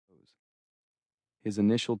His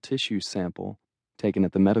initial tissue sample, taken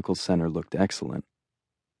at the medical center, looked excellent.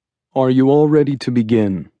 "Are you all ready to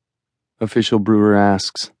begin?" Official Brewer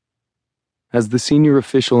asks. As the senior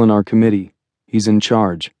official in our committee, he's in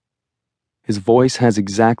charge. His voice has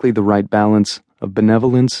exactly the right balance of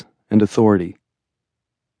benevolence and authority.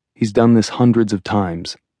 He's done this hundreds of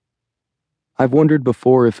times. I've wondered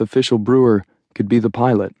before if Official Brewer could be the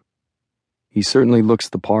pilot. He certainly looks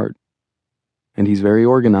the part, and he's very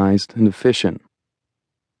organized and efficient.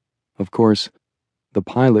 Of course, the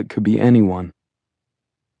pilot could be anyone.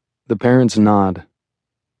 The parents nod.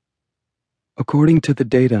 "According to the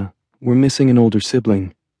data, we're missing an older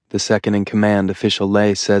sibling," the second-in-command, Official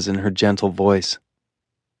Lay, says in her gentle voice.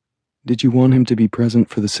 "Did you want him to be present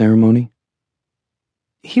for the ceremony?"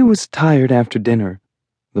 "He was tired after dinner,"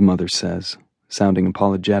 the mother says, sounding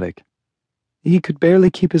apologetic. "He could barely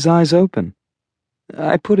keep his eyes open.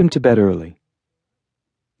 I put him to bed early."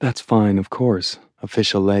 "That's fine, of course,"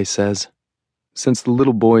 Official Lay says. Since the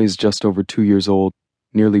little boy is just over 2 years old,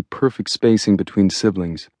 nearly perfect spacing between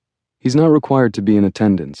siblings, he's not required to be in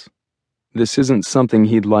attendance. This isn't something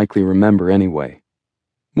he'd likely remember anyway.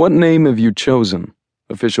 "What name have you chosen?"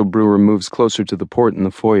 Official Brewer moves closer to the port in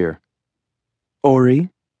the foyer.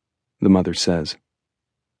 "Ori," the mother says.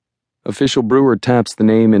 Official Brewer taps the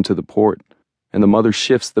name into the port, and the mother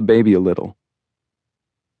shifts the baby a little.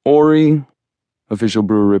 "Ori," Official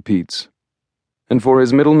Brewer repeats. "And for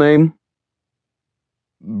his middle name?"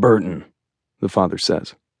 "Burton," the father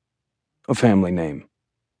says. "A family name."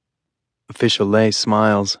 Official Lay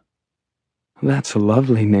smiles. "That's a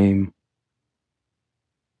lovely name."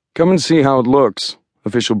 "Come and see how it looks,"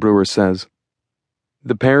 Official Brewer says.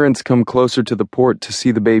 The parents come closer to the port to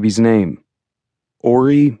see the baby's name.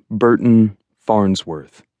 Ori Burton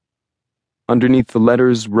Farnsworth. Underneath the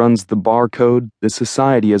letters runs the barcode the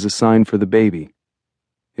society has assigned for the baby.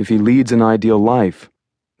 If he leads an ideal life,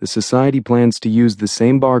 the society plans to use the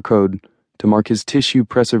same barcode to mark his tissue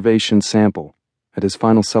preservation sample at his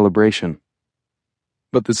final celebration.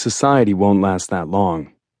 But the society won't last that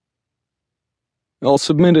long. "I'll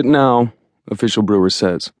submit it now," Official Brewer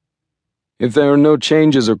says. "If there are no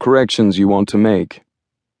changes or corrections you want to make."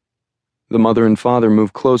 The mother and father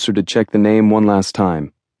move closer to check the name one last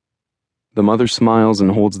time. The mother smiles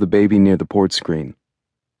and holds the baby near the port screen,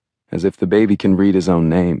 as if the baby can read his own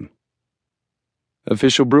name.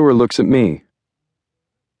 Official Brewer looks at me.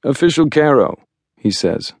 "Official Caro," he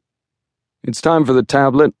says. "It's time for the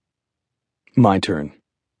tablet." My turn.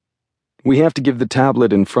 "We have to give the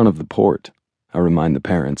tablet in front of the port," I remind the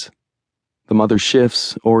parents. The mother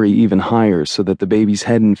shifts Ori even higher so that the baby's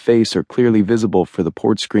head and face are clearly visible for the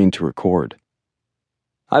port screen to record.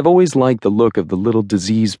 I've always liked the look of the little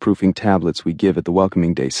disease-proofing tablets we give at the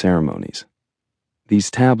welcoming day ceremonies.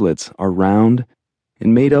 These tablets are round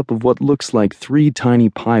and made up of what looks like 3 tiny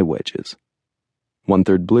pie wedges.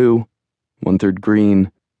 1/3 blue, 1/3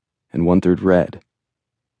 green, and 1/3 red.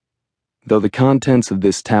 Though the contents of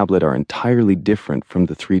this tablet are entirely different from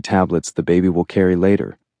the 3 tablets the baby will carry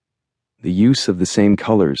later, the use of the same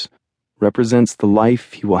colors represents the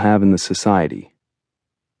life he will have in the society.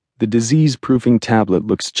 The disease-proofing tablet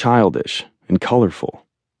looks childish and colorful.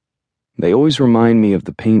 They always remind me of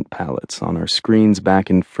the paint palettes on our screens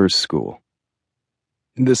back in first school.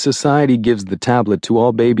 The society gives the tablet to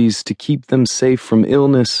all babies to keep them safe from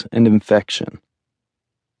illness and infection.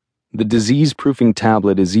 The disease-proofing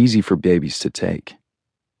tablet is easy for babies to take.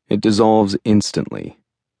 It dissolves instantly.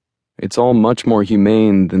 It's all much more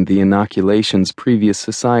humane than the inoculations previous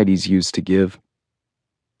societies used to give,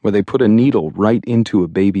 where they put a needle right into a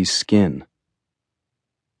baby's skin.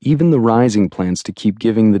 Even the Rising plans to keep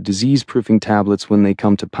giving the disease-proofing tablets when they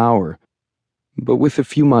come to power, but with a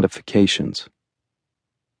few modifications.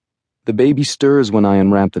 The baby stirs when I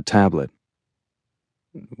unwrap the tablet.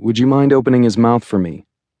 "Would you mind opening his mouth for me?"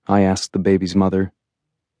 I ask the baby's mother.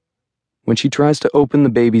 When she tries to open the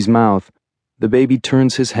baby's mouth, the baby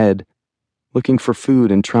turns his head, looking for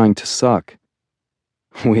food and trying to suck.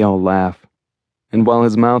 We all laugh, and while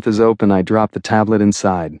his mouth is open, I drop the tablet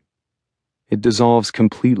inside. It dissolves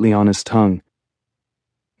completely on his tongue.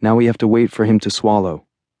 Now we have to wait for him to swallow,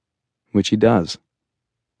 which he does,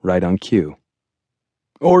 right on cue.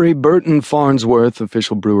 "Ori Burton Farnsworth,"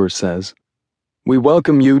 Official Brewer says, "we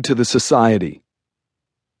welcome you to the society."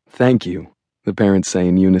 "Thank you," the parents say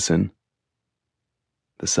in unison.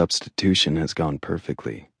 The substitution has gone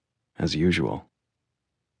perfectly, as usual.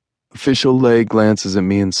 Official Lay glances at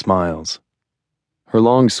me and smiles. Her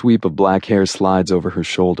long sweep of black hair slides over her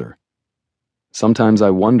shoulder. Sometimes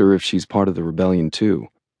I wonder if she's part of the rebellion too,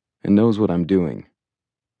 and knows what I'm doing,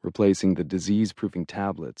 replacing the disease-proofing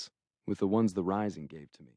tablets with the ones the Rising gave to me.